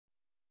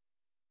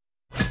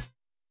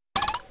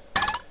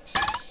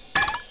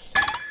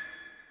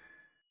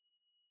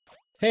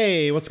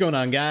Hey, what's going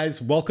on,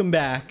 guys? Welcome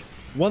back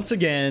once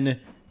again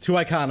to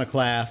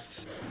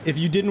Iconoclasts. If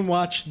you didn't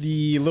watch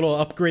the little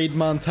upgrade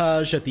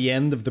montage at the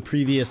end of the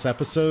previous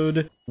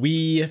episode,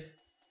 we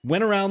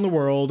went around the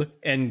world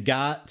and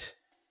got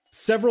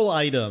several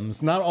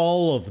items, not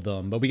all of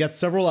them, but we got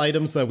several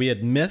items that we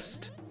had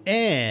missed,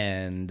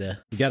 and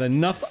we got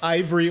enough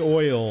ivory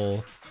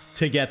oil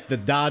to get the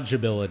dodge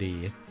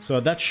ability. So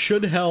that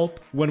should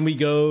help when we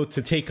go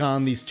to take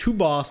on these two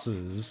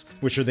bosses,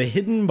 which are the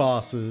hidden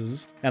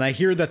bosses. And I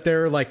hear that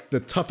they're like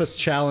the toughest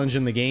challenge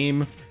in the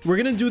game. We're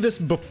gonna do this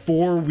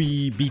before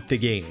we beat the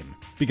game,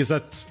 because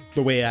that's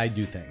the way I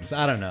do things.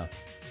 I don't know.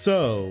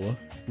 So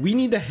we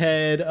need to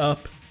head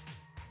up.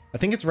 I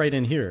think it's right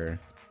in here.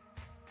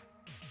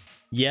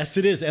 Yes,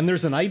 it is. And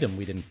there's an item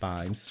we didn't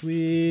find.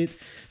 Sweet.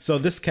 So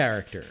this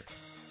character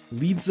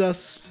leads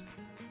us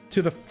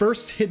to the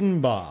first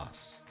hidden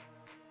boss.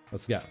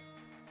 Let's go.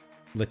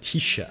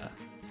 Letitia.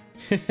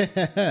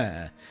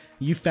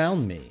 You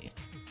found me.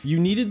 You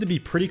needed to be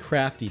pretty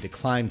crafty to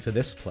climb to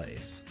this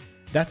place.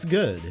 That's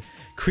good.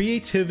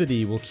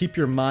 Creativity will keep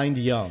your mind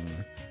young.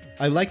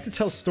 I like to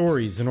tell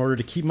stories in order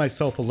to keep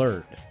myself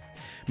alert.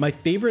 My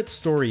favorite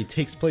story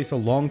takes place a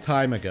long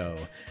time ago,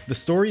 the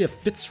story of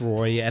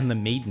Fitzroy and the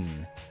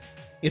Maiden.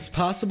 It's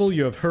possible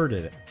you have heard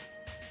it,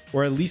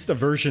 or at least a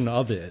version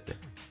of it.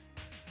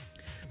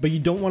 But you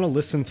don't want to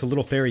listen to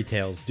little fairy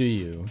tales, do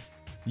you?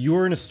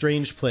 You're in a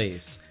strange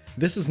place.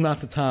 This is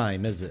not the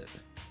time, is it?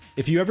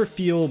 If you ever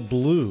feel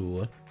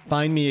blue,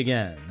 find me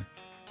again.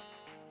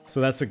 So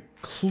that's a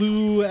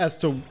clue as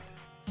to...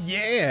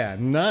 Yeah,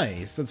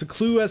 nice. That's a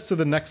clue as to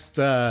the next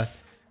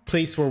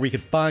place where we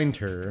could find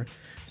her.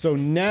 So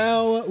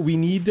now we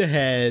need to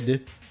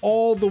head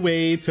all the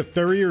way to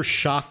Furrier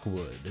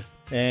Shockwood.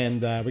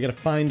 And we gotta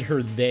find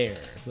her there.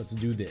 Let's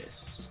do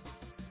this.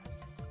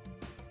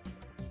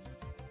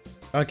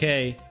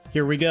 Okay,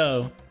 here we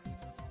go.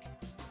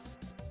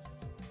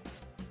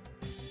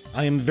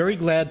 I am very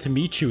glad to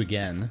meet you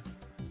again.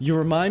 You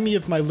remind me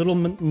of my little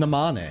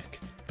mnemonic,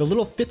 the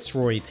little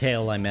Fitzroy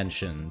tale I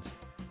mentioned.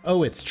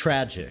 Oh, it's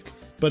tragic,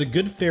 but a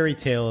good fairy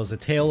tale is a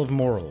tale of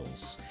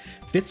morals.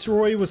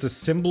 Fitzroy was a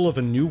symbol of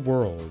a new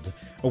world,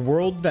 a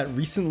world that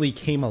recently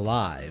came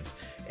alive,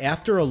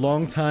 after a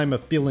long time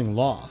of feeling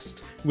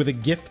lost, with a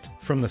gift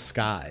from the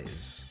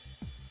skies.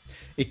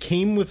 It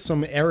came with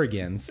some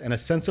arrogance and a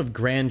sense of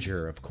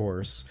grandeur, of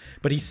course,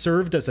 but he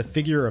served as a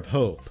figure of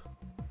hope.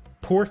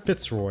 Poor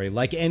Fitzroy,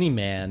 like any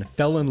man,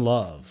 fell in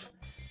love.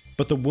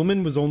 But the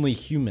woman was only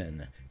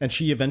human, and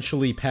she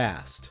eventually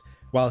passed,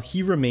 while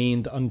he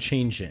remained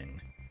unchanging.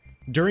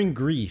 During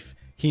grief,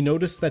 he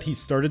noticed that he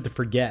started to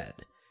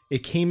forget.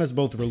 It came as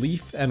both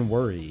relief and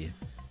worry.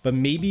 But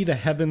maybe the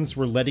heavens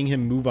were letting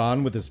him move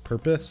on with his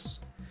purpose?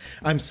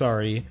 I'm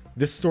sorry,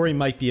 this story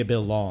might be a bit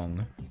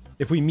long.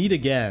 If we meet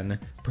again,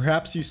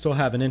 perhaps you still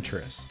have an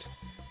interest.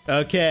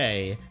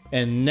 Okay,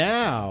 and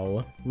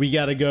now we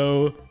gotta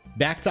go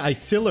back to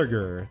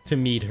Isilurger to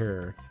meet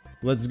her.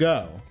 Let's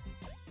go.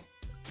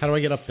 How do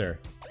I get up there?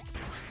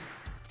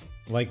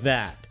 Like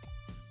that.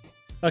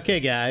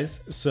 Okay,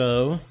 guys,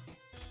 so...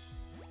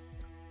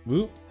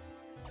 Whoop.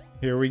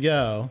 Here we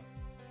go.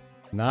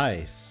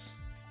 Nice.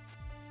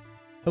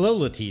 Hello,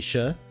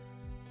 Letitia.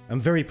 I'm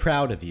very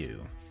proud of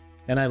you,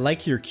 and I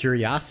like your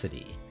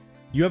curiosity.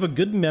 You have a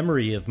good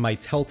memory of my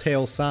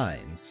telltale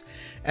signs.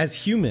 As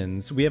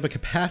humans, we have a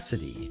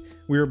capacity.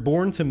 We are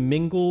born to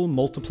mingle,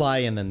 multiply,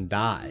 and then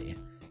die.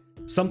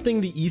 Something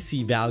the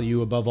EC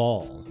value above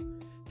all.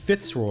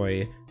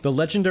 Fitzroy, the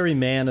legendary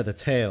man of the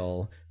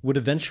tale, would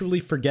eventually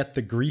forget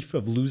the grief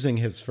of losing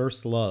his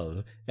first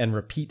love and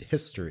repeat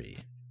history.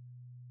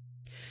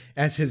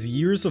 As his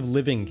years of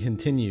living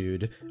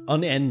continued,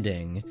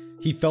 unending,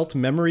 he felt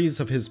memories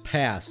of his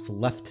past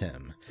left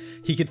him.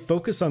 He could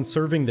focus on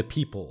serving the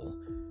people.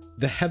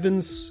 The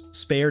heavens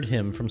spared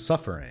him from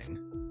suffering.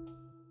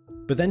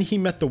 But then he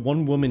met the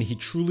one woman he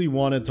truly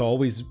wanted to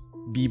always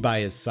be by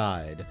his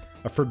side,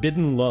 a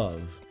forbidden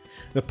love.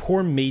 The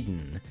poor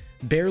maiden,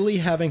 barely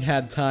having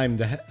had time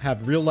to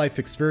have real-life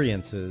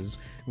experiences,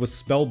 was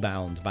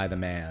spellbound by the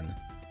man.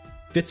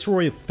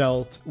 Fitzroy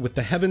felt, with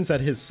the heavens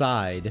at his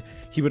side,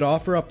 he would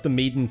offer up the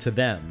maiden to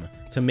them,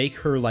 to make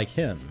her like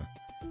him.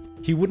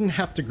 He wouldn't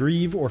have to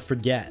grieve or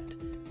forget.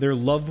 Their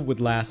love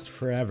would last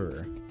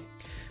forever.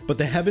 But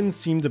the heavens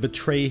seemed to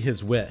betray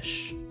his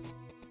wish.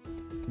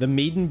 The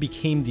maiden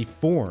became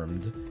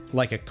deformed,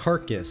 like a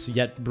carcass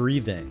yet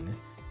breathing.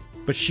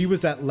 But she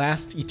was at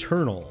last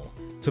eternal,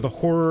 to the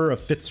horror of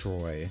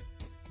Fitzroy.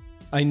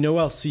 I know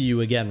I'll see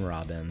you again,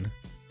 Robin.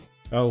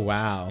 Oh,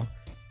 wow.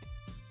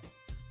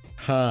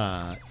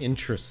 Huh,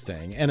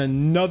 interesting. And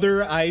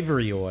another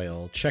ivory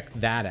oil. Check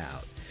that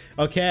out.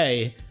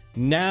 Okay,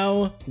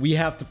 now we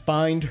have to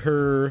find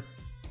her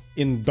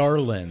in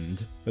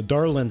Darland. The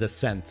Darland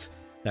Ascent.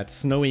 That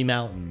snowy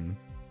mountain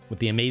with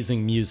the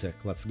amazing music.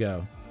 Let's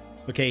go.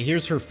 Okay,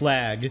 here's her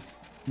flag.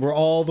 We're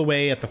all the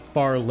way at the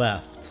far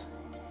left.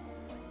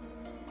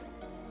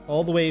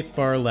 All the way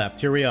far left.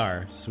 Here we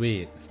are.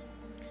 Sweet.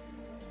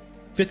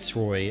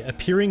 Fitzroy,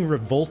 appearing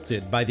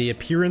revolted by the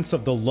appearance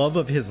of the love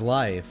of his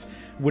life,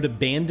 would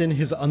abandon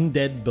his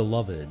undead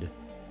beloved.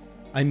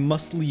 I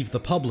must leave the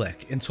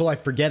public until I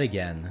forget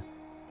again.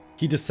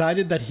 He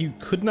decided that he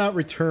could not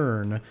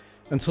return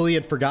until he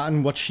had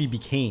forgotten what she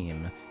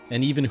became,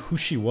 and even who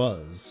she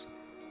was.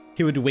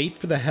 He would wait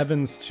for the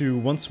heavens to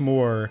once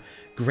more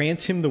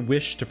grant him the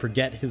wish to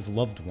forget his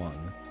loved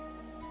one.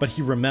 But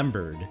he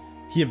remembered.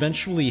 He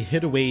eventually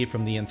hid away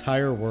from the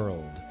entire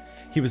world.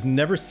 He was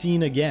never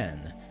seen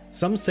again.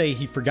 Some say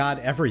he forgot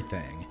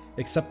everything,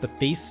 except the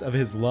face of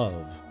his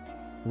love.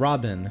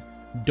 Robin,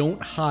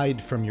 don't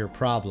hide from your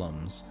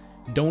problems.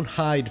 Don't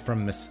hide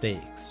from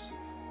mistakes.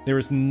 There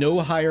is no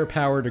higher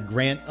power to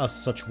grant us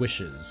such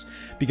wishes,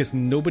 because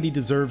nobody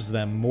deserves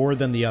them more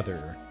than the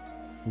other.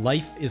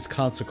 Life is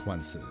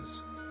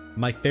consequences.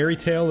 My fairy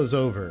tale is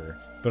over,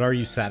 but are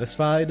you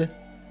satisfied?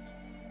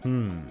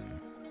 I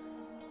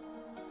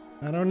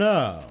don't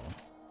know.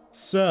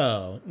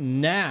 So,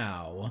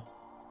 now,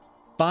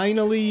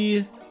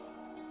 finally,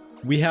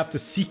 we have to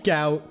seek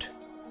out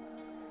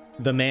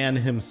the man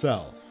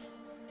himself.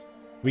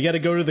 We gotta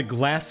go to the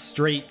Glass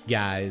Strait,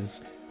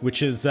 guys,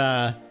 which is,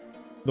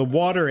 the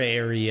water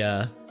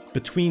area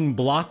between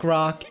Block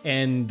Rock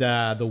and,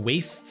 the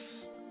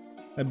Wastes,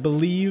 I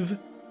believe.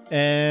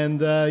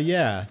 And,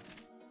 yeah,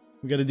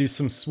 we gotta do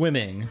some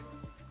swimming.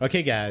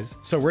 Okay, guys,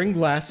 so we're in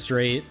Glass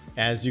Strait.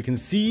 As you can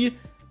see,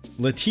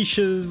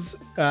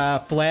 Letitia's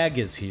flag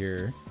is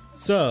here.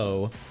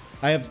 So,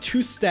 I have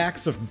 2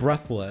 stacks of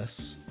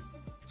Breathless.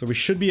 So we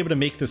should be able to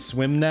make the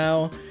swim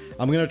now.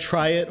 I'm gonna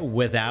try it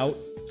without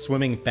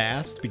swimming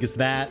fast, because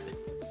that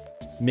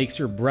makes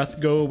your breath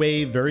go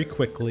away very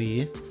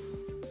quickly.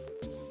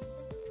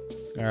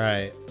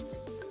 Alright.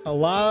 A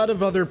lot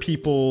of other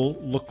people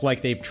look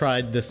like they've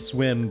tried this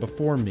swim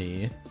before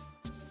me.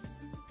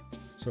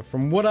 So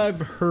from what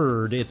I've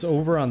heard, it's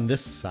over on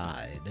this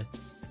side.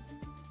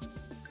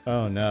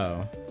 Oh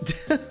no.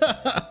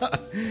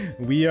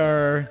 We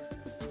are...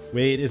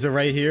 Wait, is it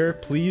right here?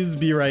 Please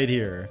be right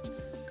here.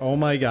 Oh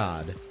my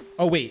god.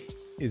 Oh wait,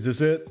 is this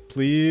it?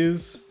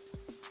 Please?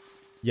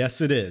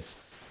 Yes it is.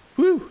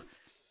 Whew!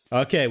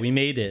 Okay, we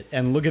made it.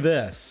 And look at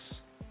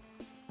this.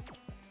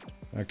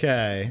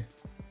 Okay.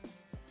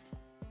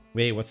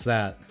 Wait, what's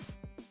that?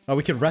 Oh,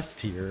 we could rest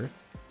here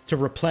to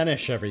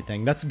replenish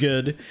everything. That's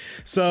good.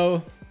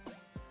 So,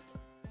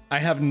 I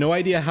have no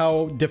idea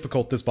how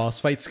difficult this boss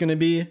fight's gonna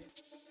be.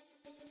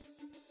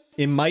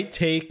 It might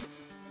take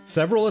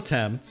several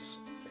attempts.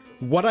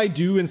 What I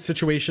do in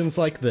situations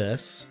like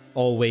this,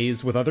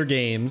 always with other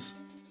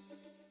games,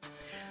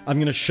 I'm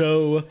gonna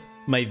show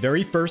my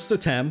very first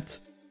attempt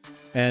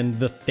and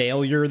the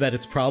failure that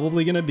it's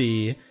probably gonna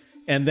be,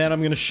 and then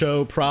I'm gonna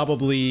show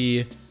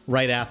probably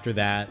right after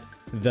that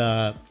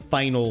the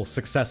final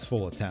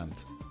successful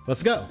attempt.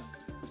 Let's go.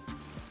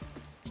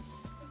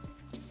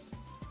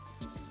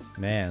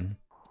 Man.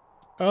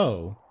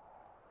 Oh.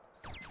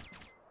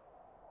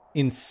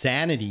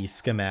 Insanity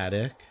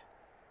schematic.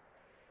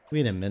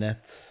 Wait a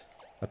minute.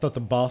 I thought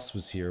the boss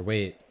was here.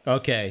 Wait.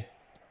 Okay.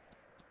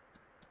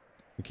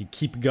 We could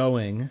keep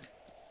going.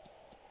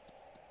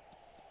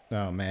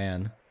 Oh,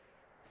 man.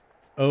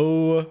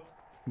 Oh,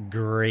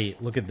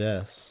 great. Look at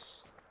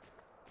this.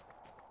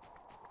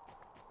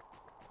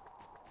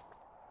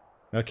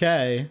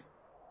 Okay.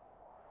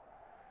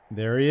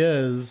 There he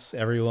is,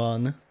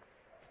 everyone.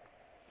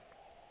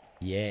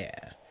 Yeah.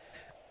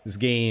 This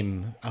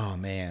game, oh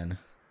man.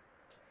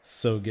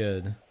 So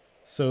good.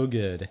 So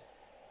good.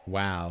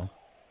 Wow.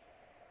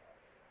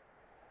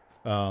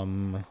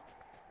 Oh,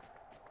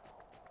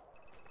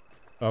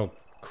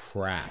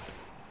 crap.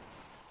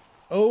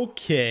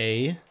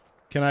 Okay.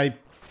 Can I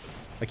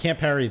can't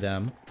parry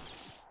them.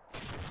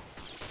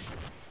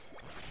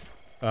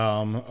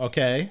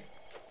 Okay.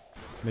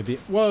 Maybe,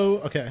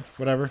 whoa, okay,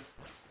 whatever.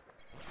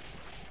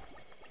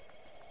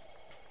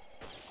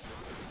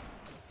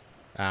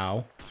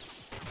 Ow.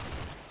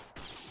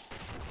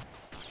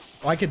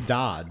 Oh, I could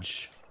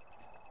dodge.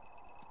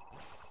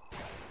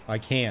 I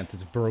can't,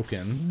 it's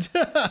broken.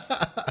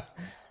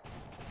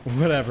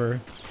 Whatever.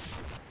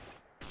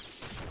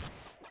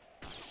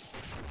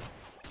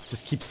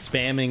 Just keep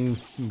spamming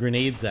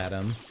grenades at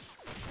him.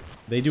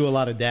 They do a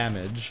lot of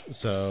damage,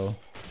 so...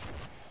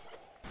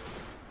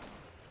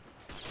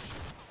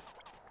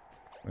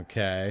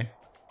 Okay.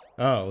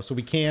 Oh, so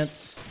we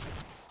can't...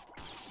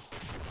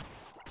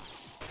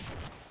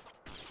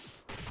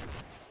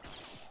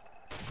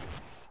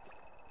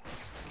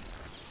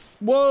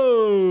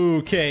 Whoa!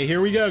 Okay,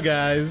 here we go,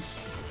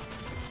 guys.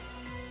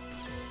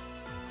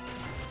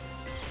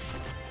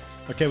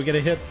 Okay, we gotta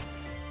hit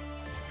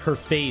her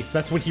face.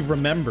 That's what he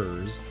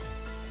remembers.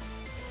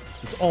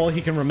 That's all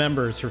he can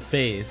remember is her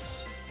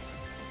face.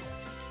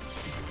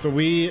 So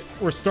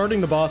we're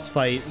starting the boss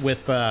fight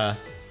with,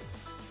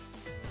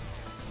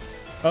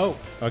 Oh,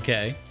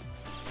 okay.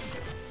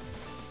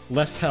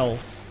 Less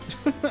health.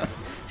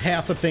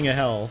 Half a thing of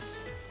health.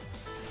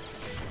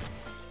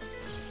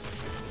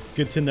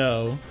 Good to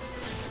know.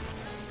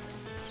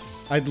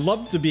 I'd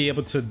love to be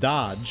able to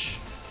dodge.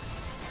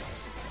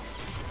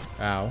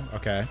 Ow,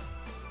 okay.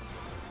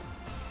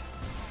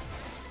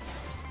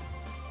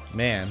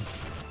 Man.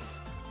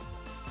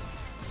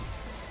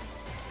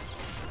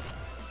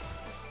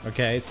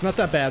 Okay, it's not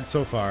that bad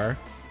so far.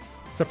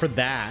 Except for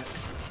that.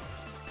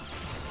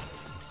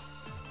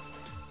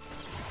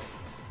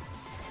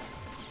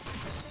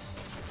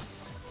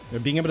 You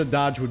know, being able to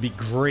dodge would be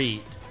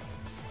great.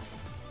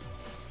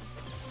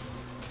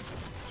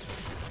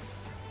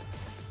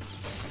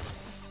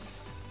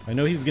 I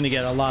know he's gonna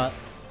get a lot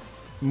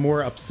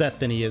more upset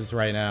than he is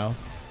right now.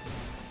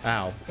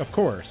 Ow, of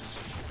course.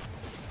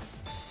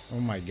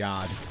 Oh my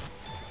god.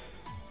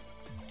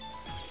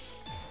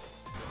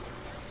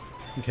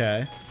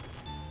 Okay.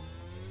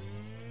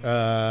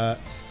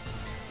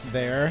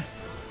 There.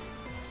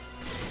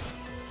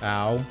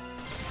 Ow.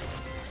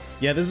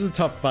 Yeah, this is a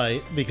tough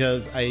fight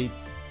because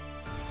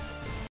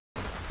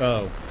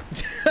Oh.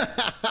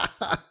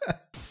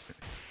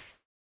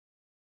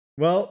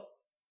 Well,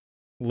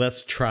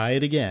 let's try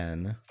it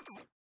again.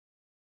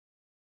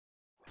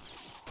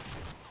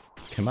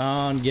 Come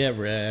on, get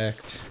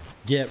wrecked.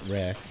 Get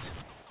wrecked.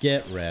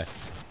 Get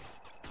wrecked.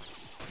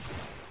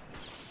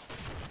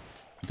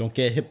 Don't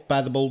get hit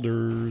by the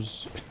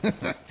boulders.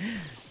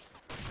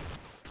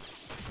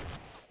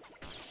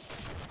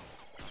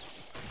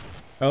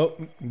 Oh,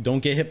 don't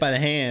get hit by the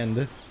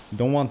hand.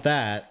 Don't want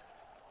that.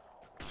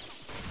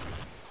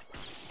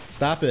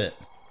 Stop it.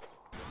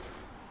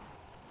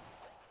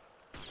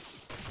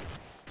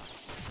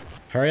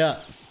 Hurry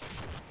up.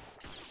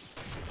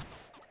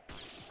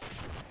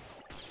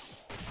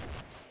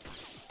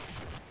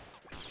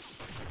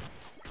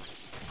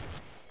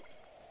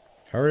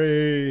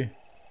 Hurry.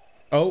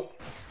 Oh,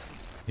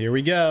 here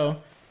we go.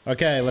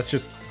 Okay, let's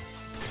just...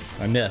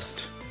 I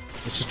missed.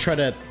 Let's just try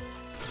to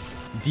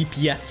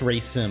DPS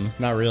race him.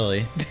 Not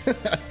really.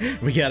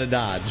 We gotta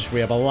dodge. We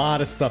have a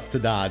lot of stuff to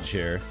dodge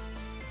here.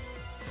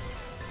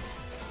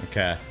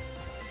 Okay.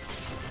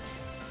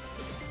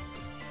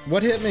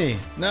 What hit me?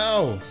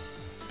 No!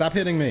 Stop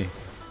hitting me.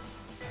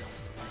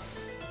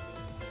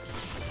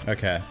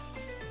 Okay.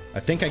 I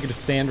think I can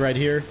just stand right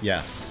here.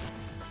 Yes.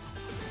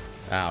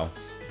 Ow.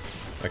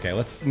 Okay,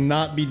 let's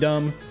not be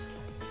dumb.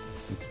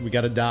 We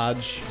gotta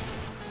dodge.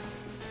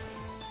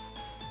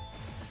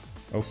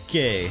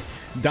 Okay.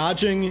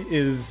 Dodging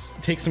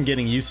takes some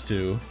getting used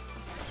to.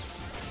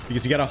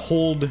 Because you gotta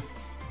hold...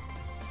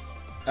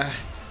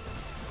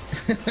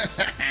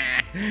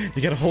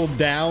 You gotta hold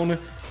down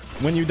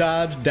when you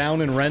dodge,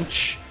 down and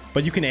wrench,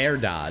 but you can air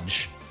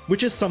dodge,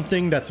 which is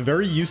something that's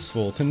very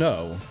useful to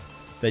know,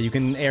 that you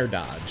can air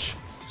dodge.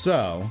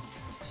 So,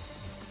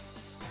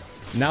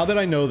 now that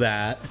I know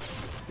that,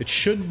 it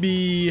should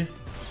be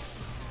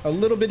a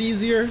little bit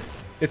easier.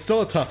 It's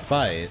still a tough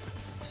fight.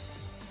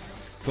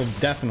 Still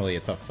definitely a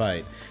tough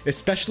fight.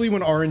 Especially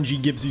when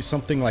RNG gives you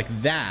something like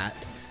that,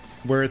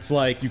 where it's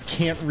like, you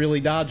can't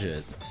really dodge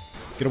it.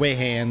 Get away,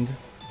 hand.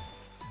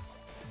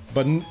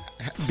 But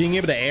being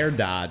able to air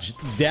dodge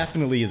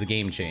definitely is a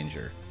game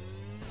changer.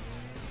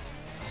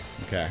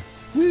 Okay.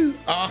 Woo!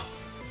 Ah!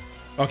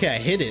 Okay, I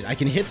hit it. I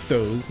can hit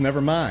those.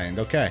 Never mind.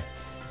 Okay.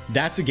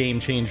 That's a game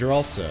changer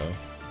also.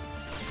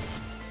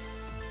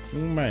 Oh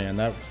man,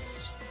 that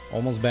was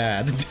almost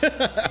bad.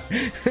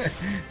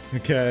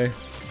 Okay.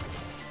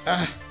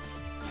 Ah!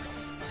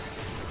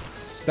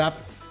 Stop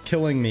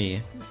killing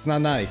me. It's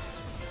not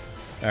nice.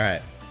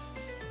 Alright.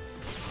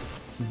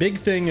 Big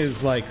thing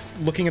is like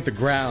looking at the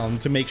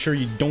ground to make sure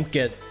you don't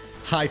get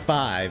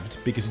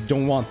high-fived because you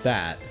don't want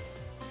that.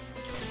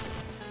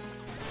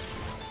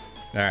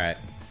 Alright.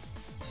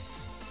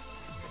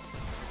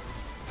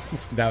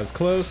 That was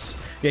close.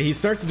 Yeah, he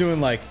starts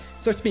doing like,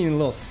 starts being a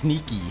little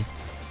sneaky.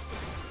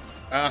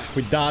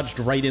 We dodged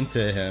right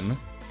into him.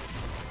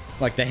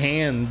 Like the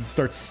hand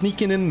starts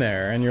sneaking in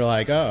there and you're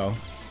like, oh,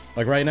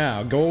 like right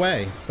now, go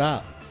away,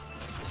 stop.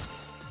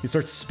 He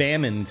starts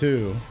spamming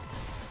too.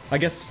 I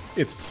guess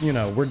it's, you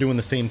know, we're doing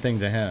the same thing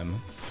to him.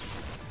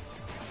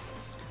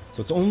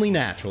 So it's only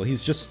natural.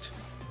 He's just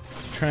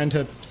trying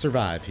to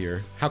survive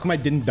here. How come I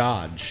didn't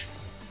dodge?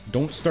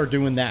 Don't start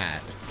doing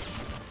that.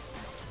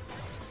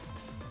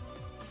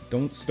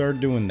 Don't start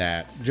doing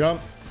that.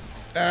 Jump.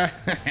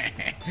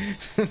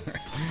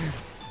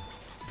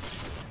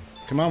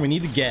 Come on, we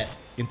need to get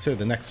into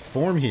the next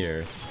form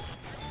here.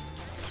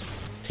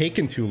 It's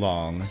taking too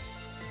long.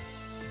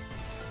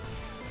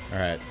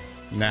 Alright,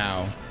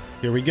 now,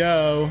 here we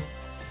go.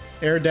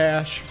 Air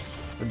dash,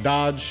 or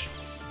dodge.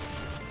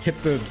 Hit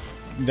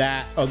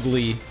that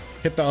ugly.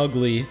 Hit the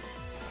ugly.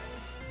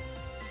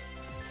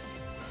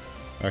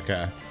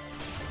 Okay.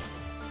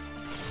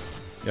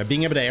 Yeah,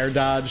 being able to air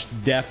dodge,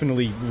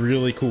 definitely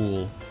really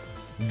cool.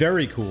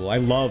 Very cool. I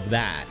love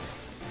that.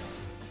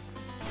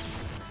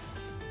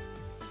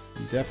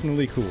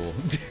 Definitely cool.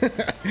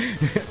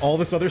 All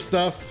this other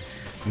stuff,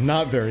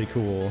 not very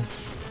cool.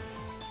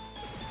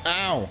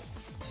 Ow!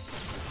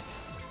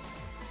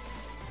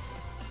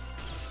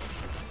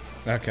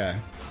 Okay.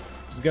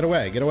 Just get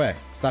away, get away.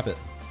 Stop it.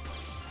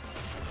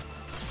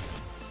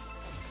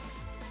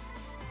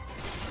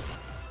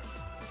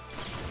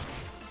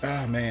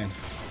 Oh, man.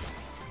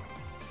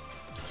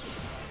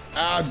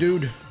 Ah,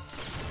 dude.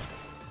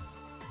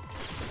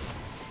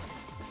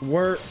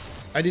 Where?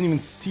 I didn't even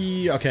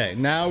see. Okay,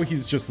 now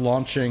he's just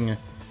launching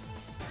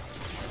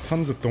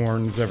tons of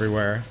thorns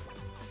everywhere.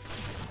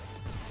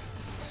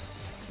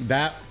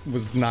 That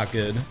was not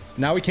good.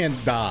 Now we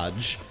can't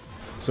dodge.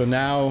 So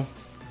now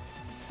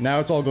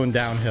it's all going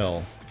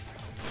downhill.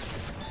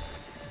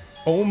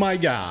 Oh my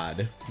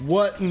god.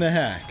 What in the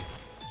heck?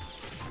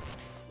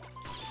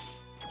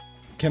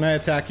 Can I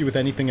attack you with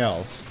anything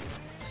else?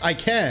 I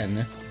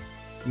can.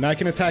 Now I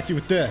can attack you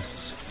with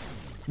this.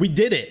 We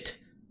did it.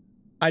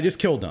 I just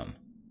killed him.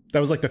 That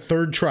was like the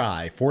third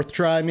try. Fourth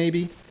try,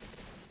 maybe?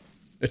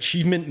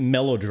 Achievement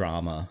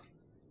melodrama.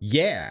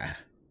 Yeah.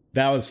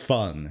 That was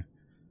fun.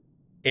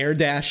 Air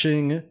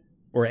dashing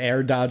or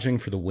air dodging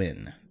for the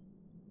win.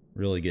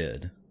 Really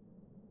good.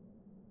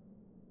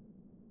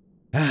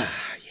 Ah,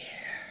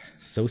 yeah.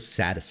 So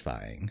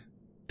satisfying.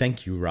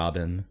 Thank you,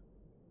 Robin.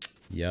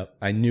 Yep,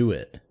 I knew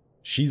it.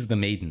 She's the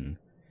maiden.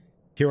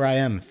 Here I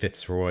am,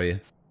 Fitzroy.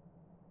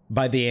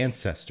 By the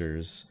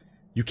ancestors,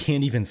 you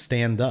can't even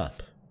stand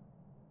up.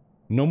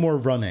 No more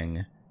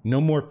running. No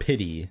more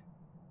pity.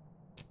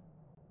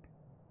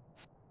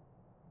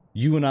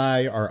 You and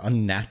I are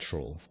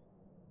unnatural.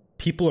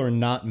 People are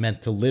not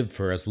meant to live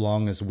for as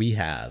long as we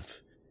have.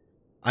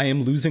 I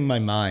am losing my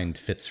mind,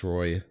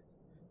 Fitzroy.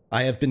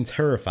 I have been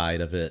terrified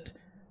of it,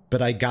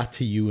 but I got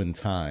to you in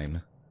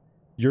time.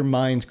 Your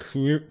mind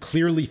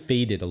clearly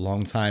faded a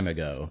long time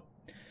ago.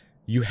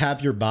 You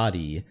have your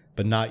body,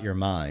 but not your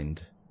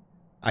mind.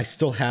 I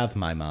still have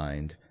my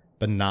mind,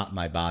 but not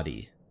my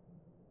body.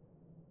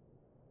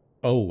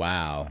 Oh,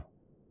 wow.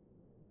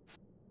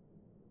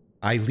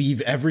 I leave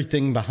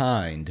everything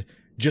behind,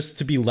 just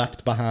to be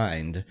left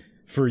behind.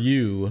 For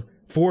you,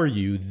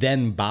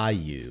 then by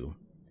you.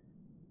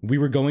 We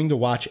were going to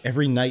watch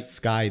every night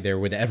sky there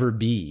would ever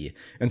be,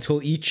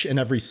 until each and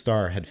every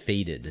star had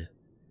faded.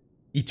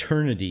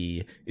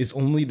 Eternity is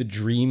only the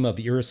dream of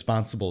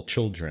irresponsible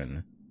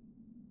children.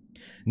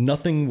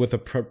 Nothing with a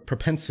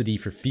propensity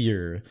for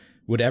fear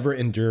would ever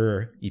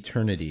endure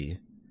eternity.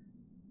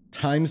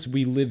 Times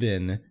we live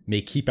in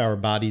may keep our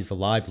bodies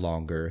alive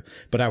longer,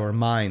 but our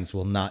minds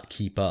will not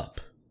keep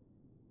up.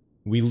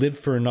 We live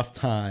for enough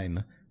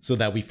time so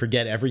that we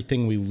forget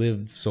everything we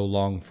lived so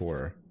long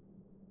for.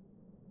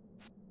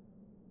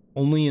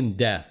 Only in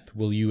death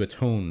will you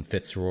atone,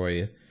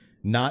 Fitzroy,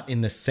 not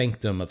in the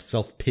sanctum of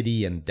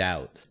self-pity and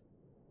doubt.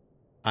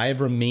 I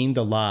have remained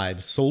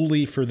alive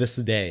solely for this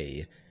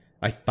day.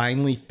 I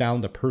finally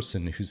found a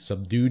person who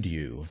subdued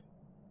you.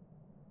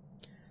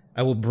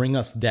 I will bring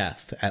us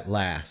death at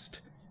last.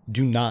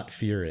 Do not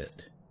fear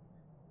it.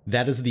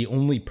 That is the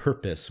only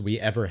purpose we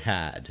ever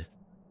had.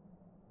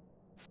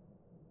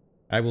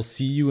 I will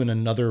see you in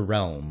another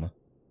realm,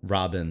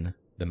 Robin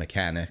the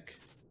mechanic.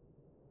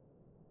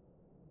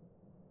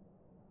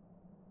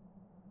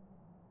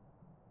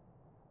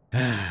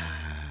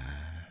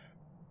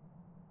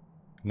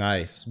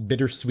 Nice.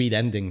 Bittersweet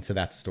ending to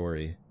that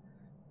story.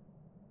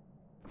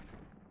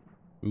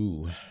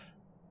 Ooh.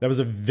 That was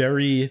a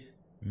very,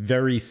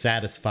 very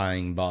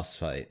satisfying boss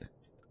fight.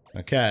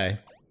 Okay.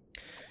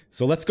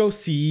 So let's go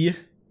see.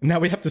 Now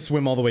we have to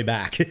swim all the way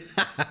back.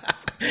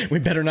 We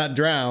better not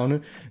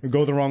drown or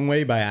go the wrong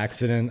way by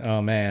accident.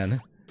 Oh,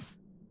 man.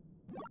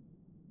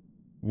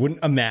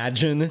 Wouldn't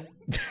imagine.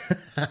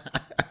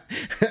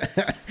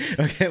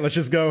 Okay, let's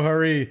just go.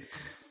 Hurry.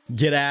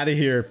 Get out of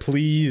here,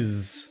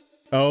 please.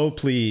 Oh,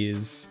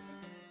 please.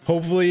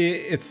 Hopefully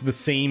it's the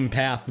same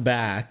path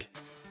back.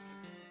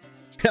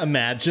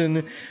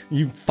 Imagine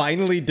you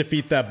finally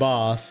defeat that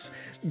boss.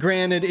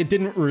 Granted, it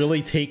didn't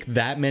really take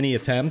that many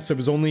attempts. It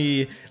was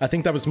only, I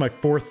think that was my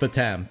 4th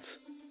attempt.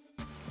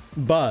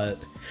 But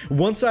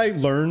once I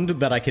learned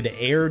that I could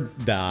air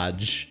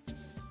dodge,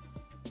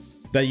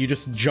 that you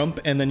just jump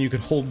and then you could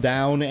hold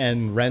down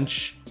and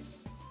wrench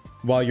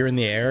while you're in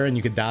the air and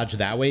you could dodge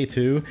that way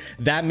too,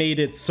 that made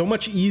it so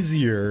much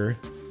easier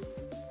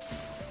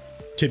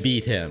to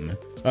beat him.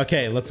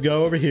 Okay, let's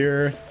go over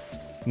here.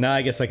 Now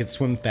I guess I could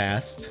swim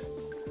fast.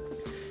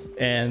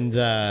 And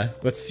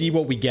let's see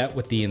what we get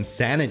with the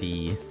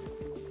insanity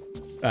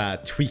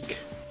tweak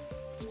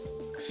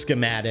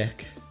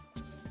schematic.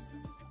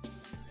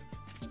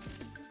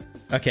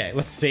 Okay,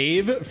 let's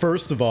save.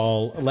 First of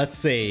all, let's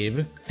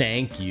save.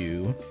 Thank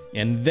you.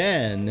 And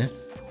then...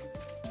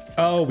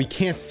 Oh, we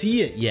can't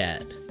see it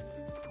yet.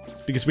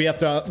 Because we have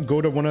to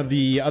go to one of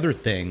the other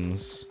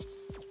things.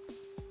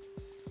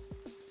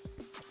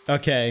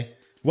 Okay.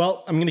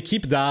 Well, I'm gonna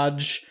keep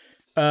dodge.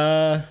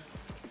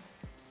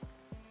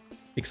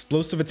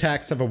 Explosive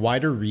attacks have a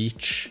wider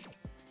reach.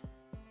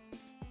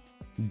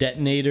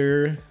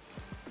 Detonator.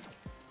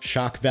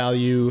 Shock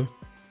value.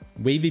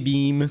 Wavy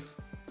beam.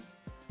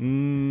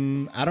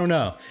 I don't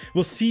know.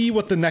 We'll see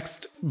what the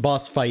next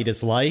boss fight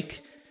is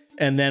like.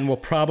 And then we'll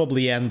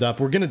probably end up...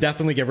 We're gonna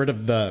definitely get rid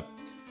of the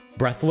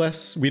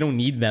Breathless. We don't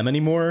need them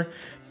anymore.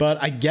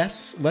 But I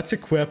guess let's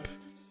equip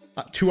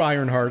 2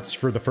 Iron Hearts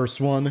for the first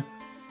one.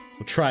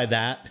 We'll try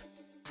that.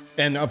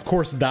 And of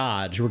course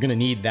dodge. We're gonna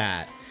need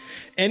that.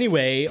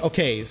 Anyway,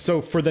 okay,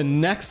 so for the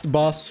next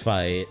boss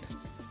fight,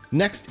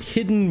 next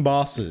hidden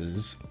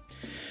bosses,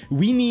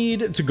 we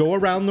need to go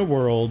around the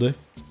world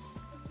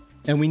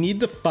And we need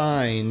to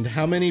find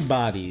how many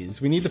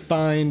bodies? We need to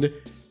find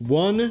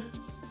 1,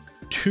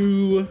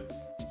 2,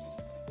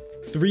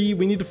 3.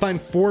 We need to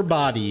find 4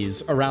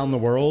 bodies around the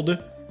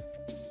world.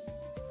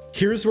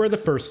 Here's where the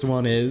first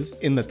one is,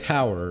 in the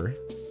tower.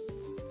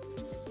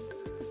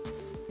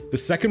 The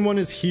second one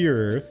is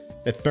here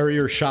at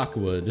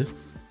FuryForged.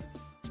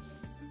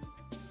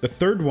 The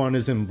third one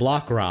is in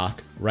Block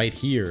Rock, right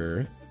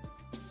here.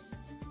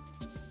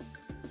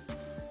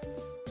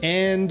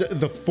 And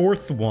the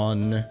fourth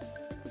one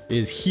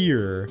is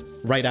here,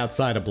 right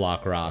outside of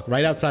Block Rock,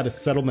 right outside of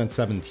Settlement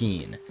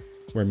 17,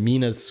 where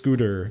Mina's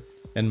scooter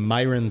and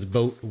Myron's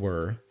boat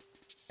were.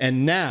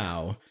 And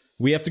now,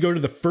 we have to go to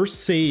the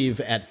first save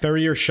at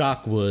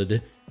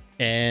FuryForged,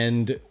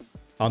 and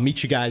I'll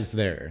meet you guys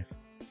there.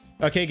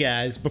 Okay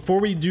guys, before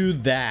we do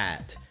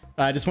that,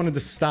 I just wanted to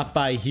stop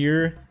by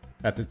here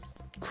at the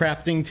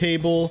crafting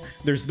table.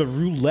 There's the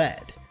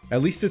roulette.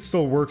 At least it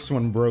still works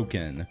when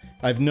broken.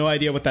 I have no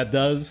idea what that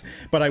does,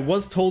 but I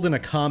was told in a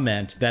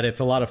comment that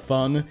it's a lot of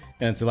fun,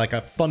 and it's like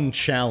a fun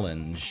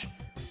challenge.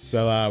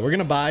 So we're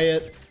gonna buy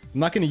it. I'm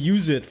not gonna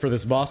use it for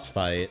this boss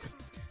fight,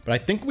 but I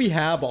think we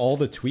have all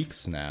the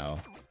tweaks now.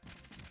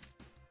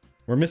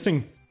 We're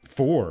missing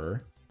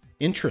 4.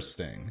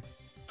 Interesting.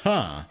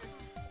 Huh.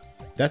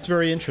 That's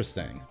very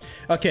interesting.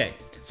 Okay,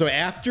 so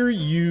after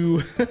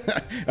you...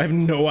 I have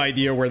no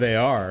idea where they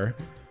are.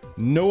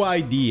 No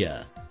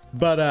idea.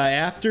 But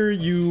after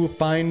you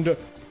find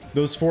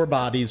those 4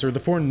 bodies, or the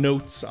 4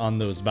 notes on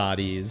those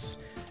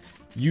bodies,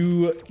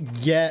 you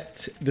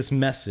get this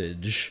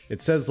message.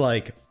 It says,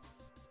 like,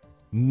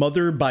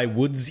 Mother by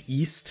Woods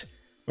East,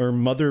 or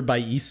Mother by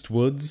East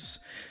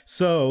Woods.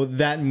 So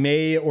that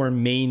may or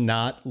may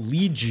not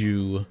lead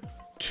you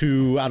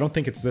to... I don't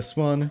think it's this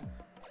one.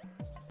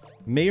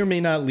 May or may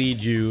not lead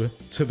you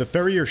to the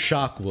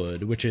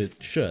FuryForged, which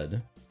it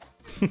should.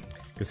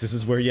 Because this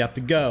is where you have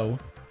to go.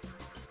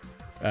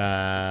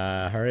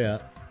 Hurry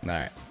up.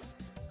 Alright.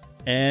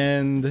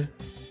 And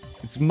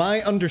it's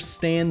my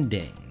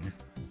understanding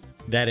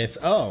that it's...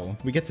 Oh,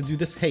 we get to do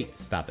this. Hey,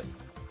 stop it.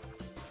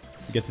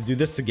 We get to do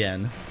this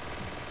again.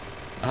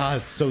 Ah,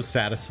 it's so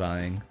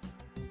satisfying.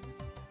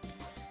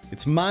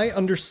 It's my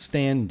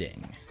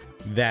understanding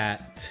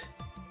that...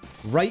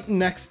 right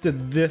next to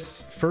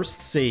this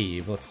first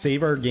save, let's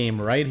save our game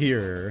right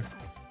here.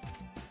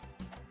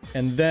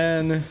 And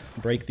then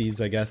break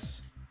these, I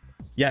guess.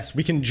 Yes,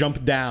 we can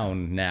jump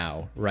down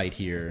now, right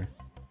here.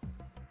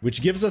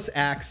 Which gives us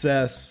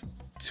access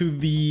to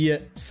the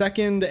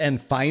second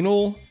and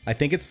final, I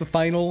think it's the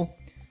final,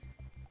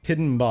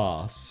 hidden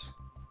boss.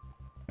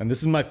 And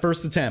this is my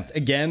first attempt.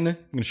 Again, I'm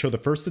going to show the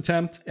first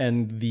attempt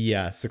and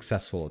the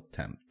successful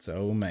attempt.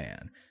 Oh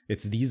man,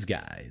 it's these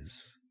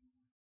guys.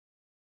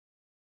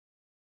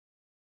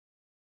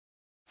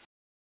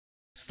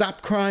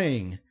 Stop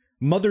crying.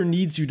 Mother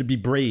needs you to be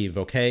brave,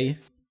 okay?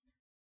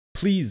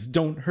 Please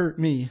don't hurt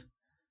me.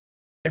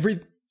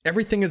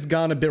 Everything has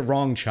gone a bit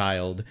wrong,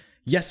 child.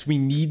 Yes, we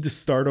need to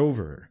start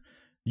over.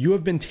 You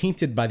have been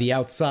tainted by the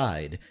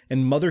outside,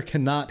 and Mother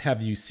cannot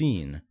have you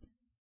seen.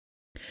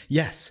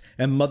 Yes,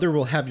 and Mother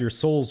will have your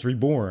souls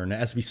reborn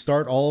as we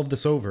start all of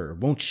this over,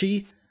 won't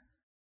she?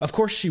 Of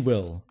course she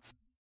will.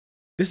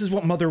 This is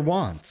what Mother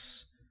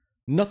wants.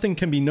 Nothing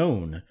can be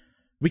known.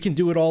 We can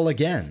do it all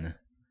again.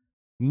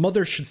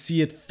 Mother should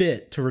see it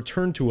fit to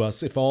return to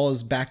us if all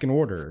is back in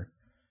order.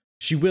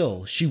 She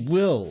will. She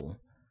will.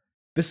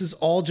 This is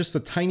all just a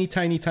tiny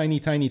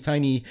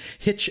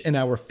hitch in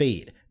our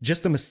fate.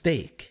 Just a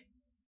mistake.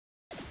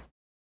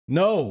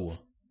 No!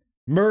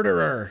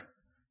 Murderer!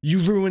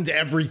 You ruined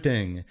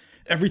everything.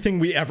 Everything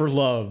we ever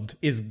loved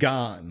is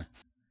gone.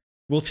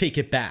 We'll take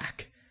it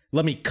back.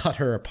 Let me cut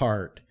her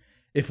apart.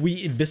 If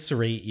we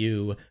eviscerate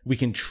you, we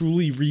can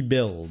truly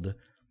rebuild.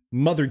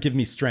 Mother, give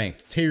me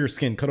strength. Tear your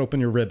skin, cut open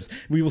your ribs.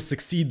 We will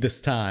succeed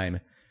this time.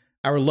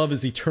 Our love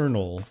is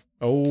eternal.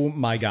 Oh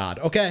my god.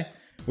 Okay.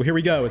 Well, here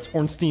we go. It's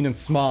Ornstein and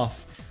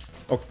Smoth.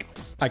 Oh,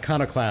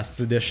 Iconoclasts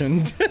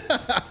edition.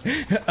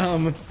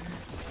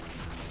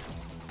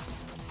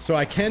 So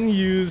I can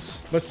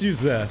use... Let's use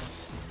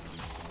this.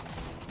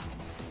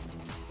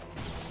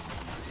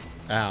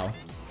 Ow.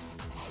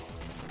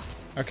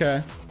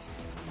 Okay.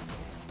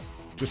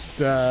 Just,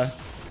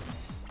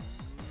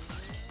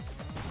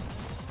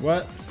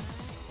 What?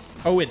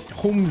 Oh, it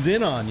homes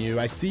in on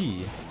you. I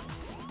see.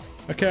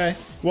 Okay.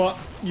 Well,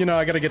 you know,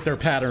 I gotta get their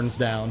patterns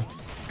down.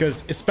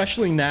 Because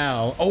especially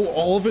now... Oh,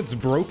 all of it's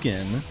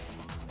broken.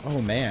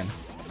 Oh, man.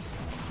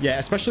 Yeah,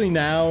 especially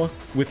now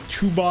with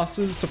 2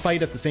 bosses to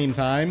fight at the same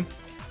time.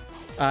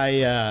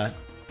 I,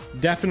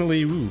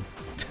 definitely,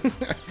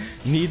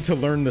 need to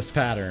learn this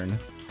pattern.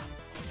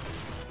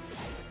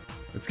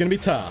 It's gonna be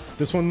tough.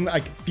 This one, I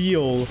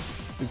feel,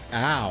 is...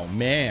 Ow,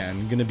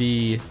 man. Gonna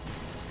be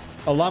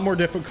a lot more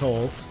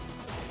difficult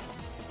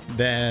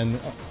than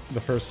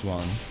the first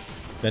one.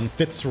 Than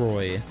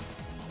Fitzroy.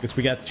 Because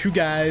we got 2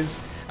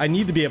 guys... I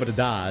need to be able to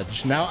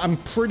dodge. Now I'm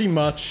pretty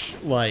much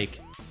like...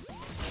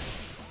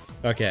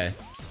 Okay.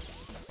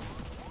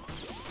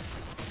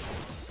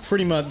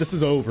 Pretty much, this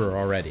is over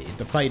already.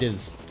 The fight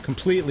is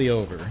completely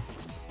over.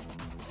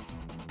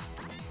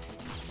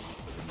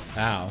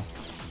 Ow.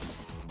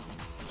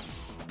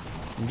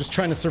 I'm just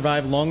trying to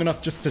survive long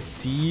enough just to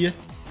see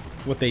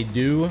what they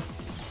do.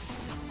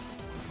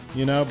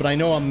 You know, but I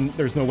know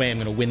there's no way I'm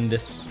gonna win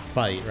this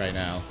fight right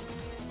now.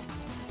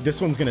 This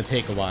one's gonna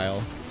take a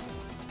while.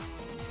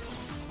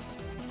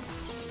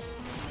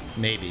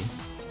 Maybe.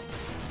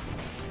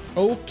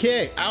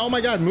 Okay. Oh my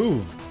god,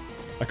 move.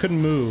 I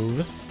couldn't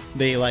move.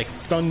 They, like,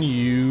 stun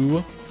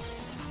you.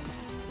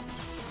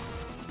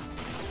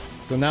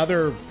 So now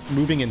they're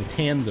moving in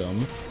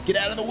tandem. Get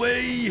out of the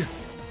way!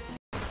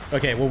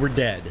 Okay, well, we're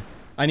dead.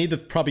 I need to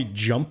probably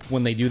jump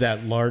when they do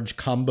that large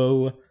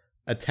combo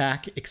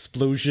attack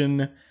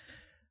explosion.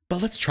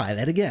 But let's try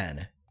that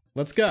again.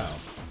 Let's go.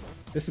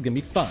 This is gonna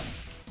be fun.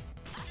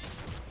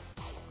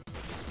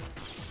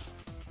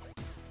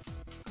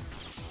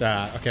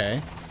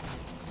 Okay.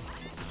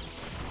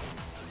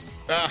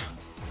 Ah.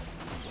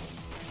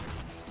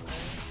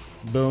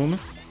 Boom.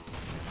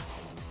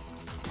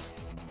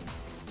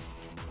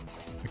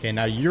 Okay,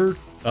 now you're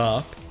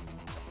up.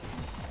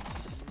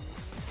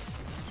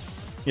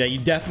 Yeah, you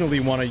definitely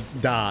want to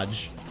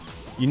dodge.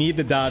 You need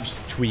the dodge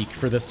tweak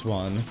for this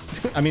one.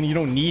 I mean, you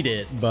don't need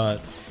it,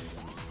 but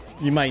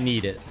you might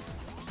need it.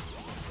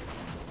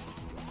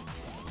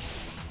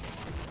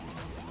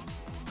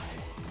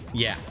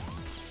 Yeah.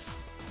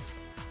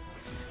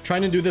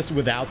 Trying to do this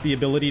without the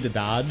ability to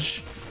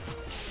dodge.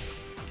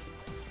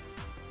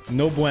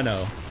 No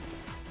bueno.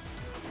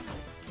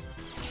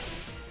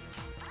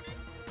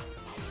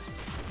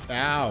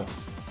 Ow.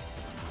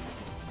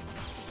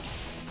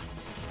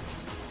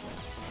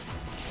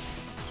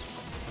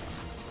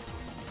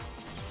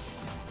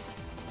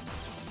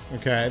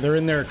 Okay, they're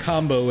in their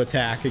combo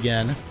attack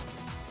again.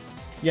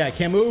 Yeah, I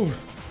can't move.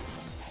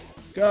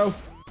 Go.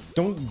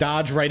 Don't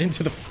dodge right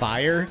into the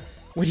fire.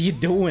 What are you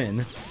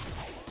doing?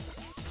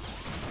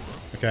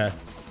 Okay.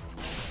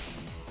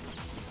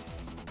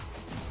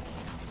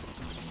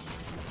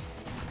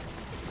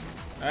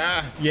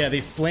 Ah, yeah,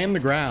 they slam the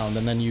ground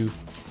and then you...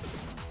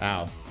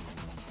 Ow.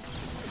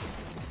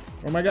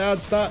 Oh my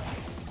god, stop.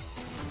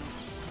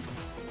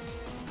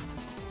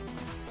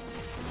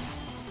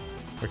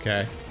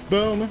 Okay.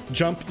 Boom.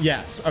 Jump.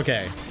 Yes.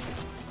 Okay.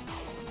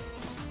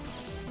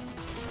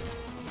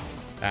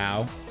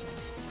 Ow.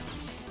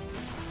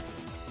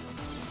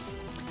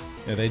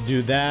 Yeah, they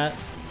do that.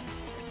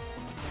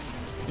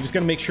 You just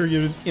gotta make sure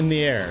you're in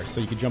the air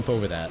so you can jump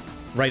over that.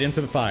 Right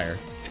into the fire.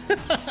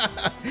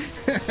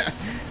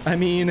 I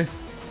mean...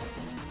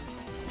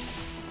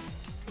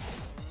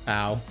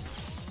 Ow.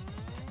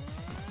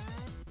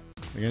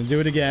 We're gonna do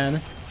it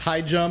again.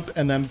 High jump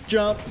and then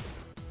jump.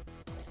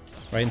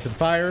 Right into the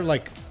fire,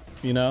 like,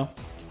 you know.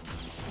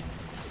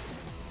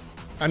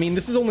 I mean,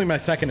 this is only my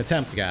second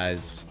attempt,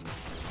 guys.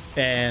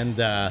 And,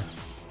 oh,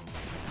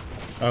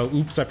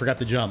 oops, I forgot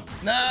to jump.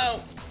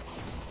 No!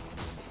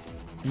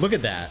 Look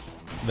at that,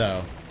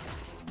 though.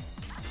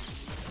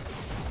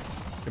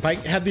 If I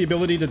had the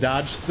ability to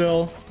dodge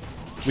still,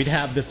 we'd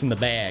have this in the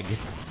bag.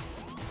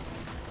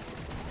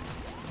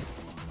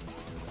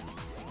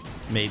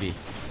 Maybe.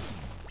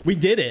 We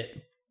did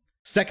it.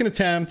 Second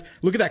attempt.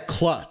 Look at that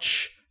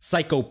clutch.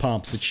 Psycho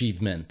Pumps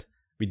achievement.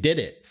 We did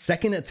it.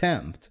 Second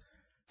attempt.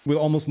 With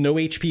almost no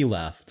HP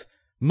left.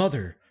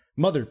 Mother,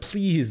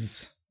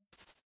 please.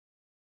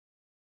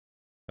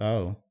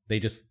 Oh, they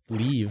just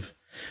leave.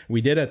 We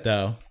did it,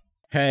 though.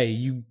 Hey,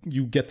 you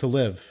get to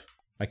live.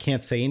 I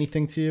can't say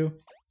anything to you.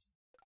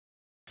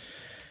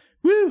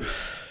 Woo!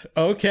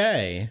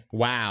 Okay.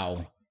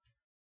 Wow.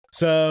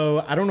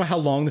 So, I don't know how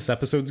long this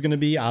episode's gonna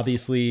be.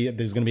 Obviously,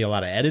 there's gonna be a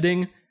lot of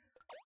editing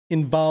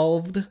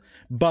involved.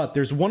 But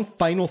there's one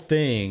final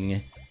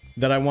thing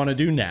that I want to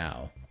do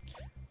now.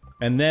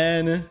 And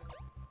then...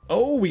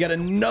 Oh, we got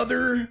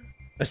another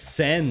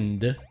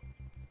Ascend.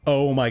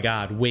 Oh my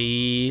god,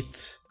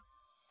 wait.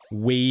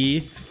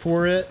 Wait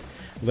for it.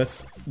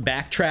 Let's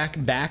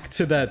backtrack back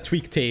to the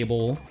tweak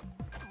table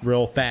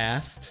real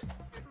fast.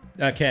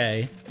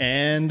 Okay,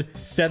 and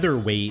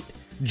featherweight.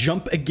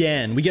 Jump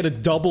again. We get a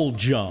double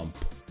jump.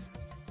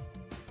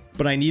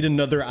 But I need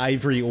another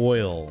ivory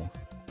oil.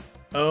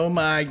 Oh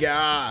my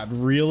god,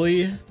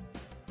 really?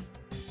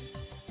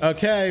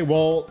 Okay,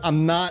 well,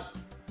 I'm not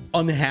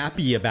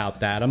unhappy about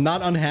that. I'm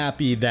not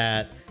unhappy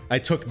that I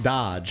took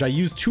dodge. I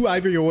used 2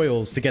 ivory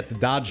oils to get the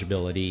dodge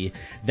ability.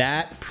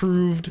 That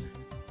proved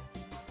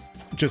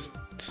just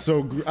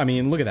so... I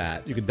mean, look at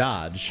that. You could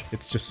dodge.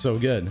 It's just so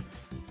good.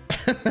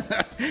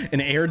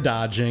 And air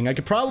dodging. I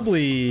could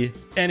probably...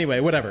 Anyway,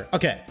 whatever.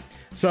 Okay,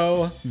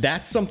 so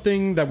that's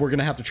something that we're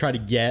gonna have to try to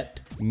get.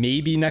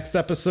 Maybe next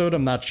episode,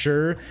 I'm not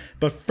sure.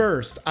 But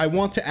first, I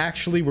want to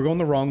actually... We're going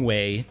the wrong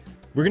way.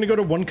 We're gonna go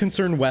to One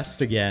Concern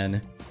West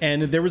again.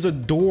 And there was a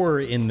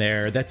door in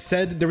there that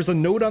said... There was a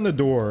note on the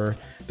door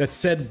that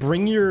said,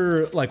 bring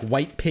your, like,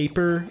 white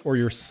paper or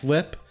your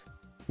slip.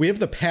 We have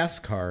the pass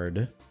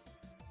card.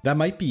 That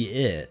might be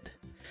it.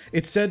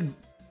 It said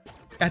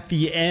at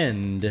the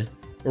end,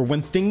 or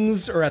when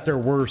things are at their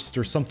worst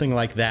or something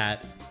like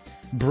that,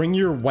 bring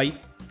your white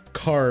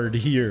card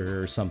here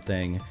or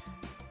something.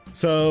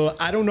 So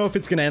I don't know if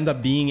it's going to end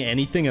up being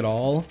anything at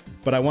all,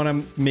 but I want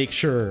to make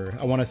sure.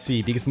 I want to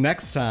see, because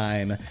next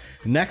time,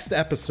 next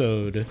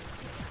episode,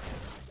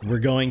 we're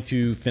going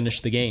to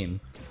finish the game.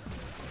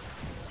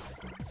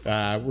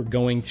 We're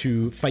going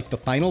to fight the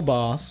final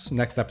boss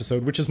next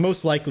episode, which is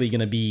most likely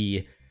going to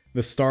be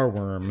the Star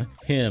Worm,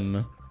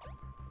 him.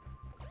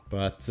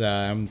 But,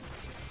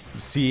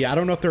 see, I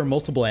don't know if there are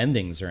multiple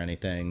endings or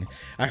anything.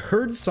 I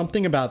heard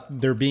something about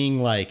there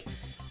being, like,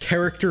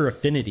 character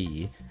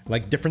affinity.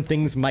 Like, different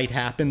things might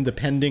happen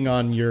depending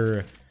on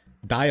your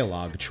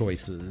dialogue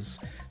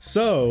choices.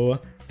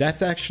 So,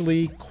 that's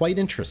actually quite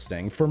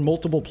interesting for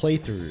multiple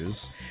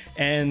playthroughs.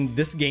 And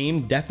this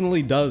game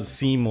definitely does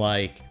seem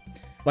like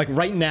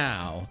right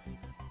now,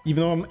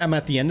 even though I'm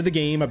at the end of the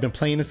game, I've been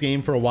playing this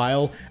game for a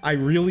while, I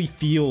really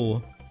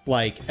feel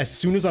like as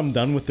soon as I'm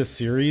done with this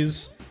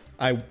series,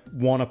 I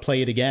want to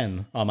play it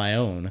again on my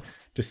own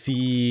to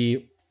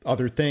see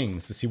other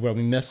things, to see what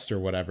we missed or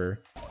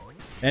whatever.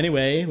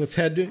 Anyway, let's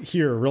head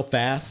here real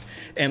fast.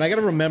 And I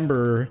gotta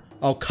remember,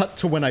 I'll cut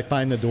to when I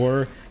find the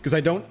door, because I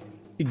don't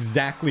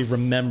exactly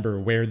remember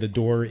where the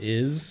door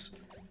is.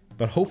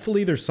 But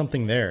hopefully there's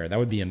something there. That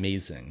would be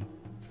amazing.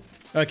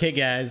 Okay,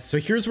 guys, so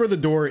here's where the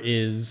door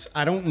is.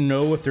 I don't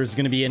know if there's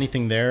gonna be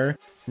anything there.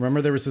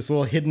 Remember there was this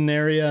little hidden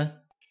area?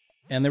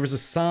 And there was a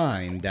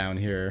sign down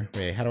here.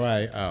 Wait, how do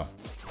I... Oh.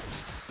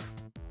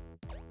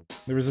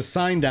 There was a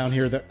sign down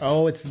here that...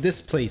 Oh, it's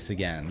this place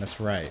again. That's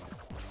right.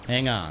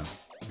 Hang on.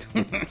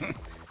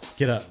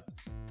 Get up.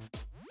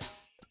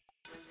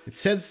 It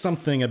said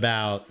something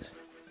about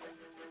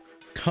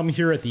come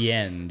here at the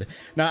end.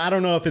 Now, I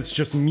don't know if it's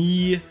just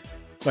me,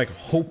 like,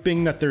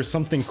 hoping that there's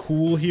something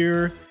cool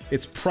here.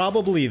 It's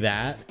probably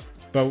that,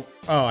 but...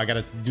 Oh, I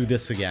gotta do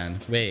this again.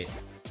 Wait.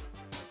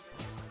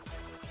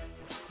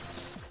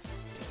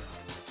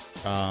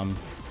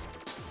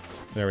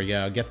 There we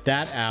go. Get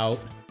that out.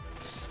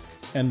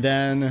 And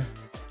then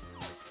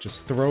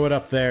just throw it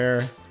up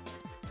there.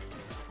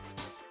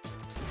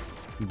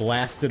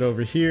 Blast it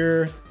over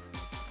here.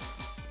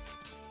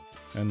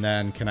 And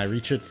then, can I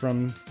reach it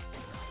from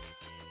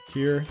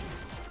here?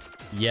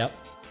 Yep.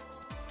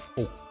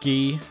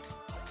 Okay.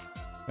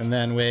 And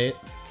then, wait.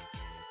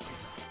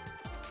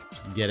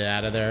 Just get it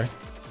out of there.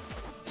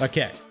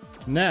 Okay.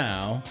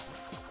 Now,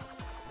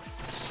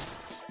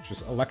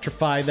 just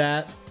electrify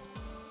that.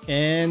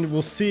 And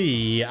we'll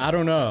see. I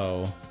don't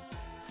know.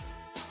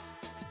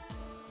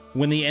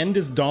 When the end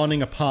is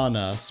dawning upon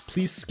us,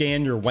 please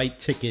scan your white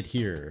ticket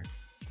here.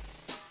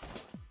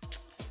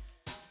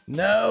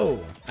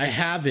 No! I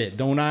have it,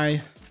 don't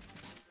I?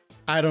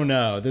 I don't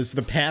know. There's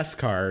the pass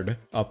card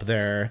up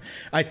there.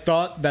 I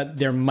thought that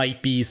there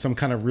might be some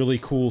kind of really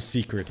cool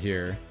secret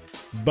here,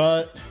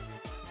 but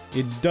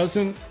it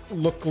doesn't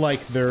look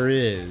like there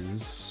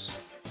is.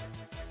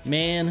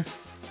 Man.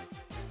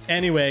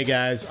 Anyway,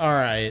 guys,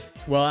 alright.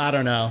 Well, I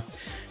don't know.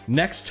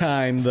 Next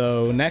time,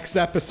 though, next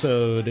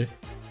episode,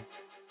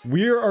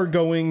 we are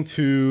going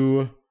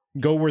to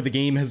go where the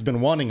game has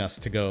been wanting us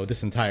to go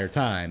this entire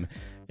time.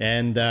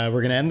 And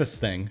we're gonna end this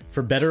thing,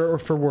 for better or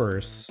for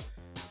worse.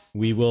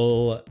 We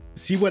will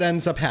see what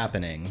ends up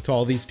happening to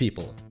all these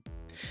people.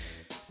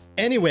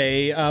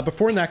 Anyway,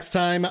 before next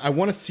time, I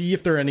want to see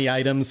if there are any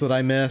items that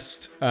I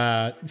missed.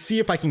 See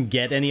if I can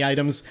get any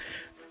items.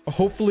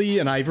 Hopefully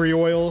an ivory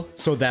oil,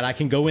 so that I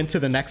can go into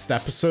the next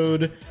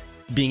episode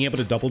being able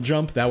to double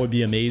jump. That would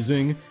be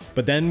amazing.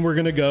 But then we're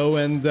gonna go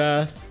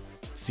and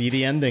see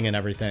the ending and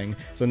everything.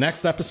 So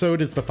next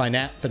episode is the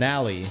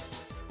finale.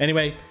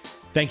 Anyway,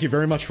 thank you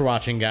very much for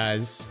watching,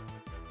 guys.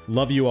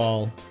 Love you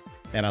all,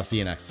 and I'll see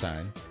you next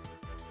time.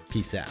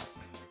 Peace out.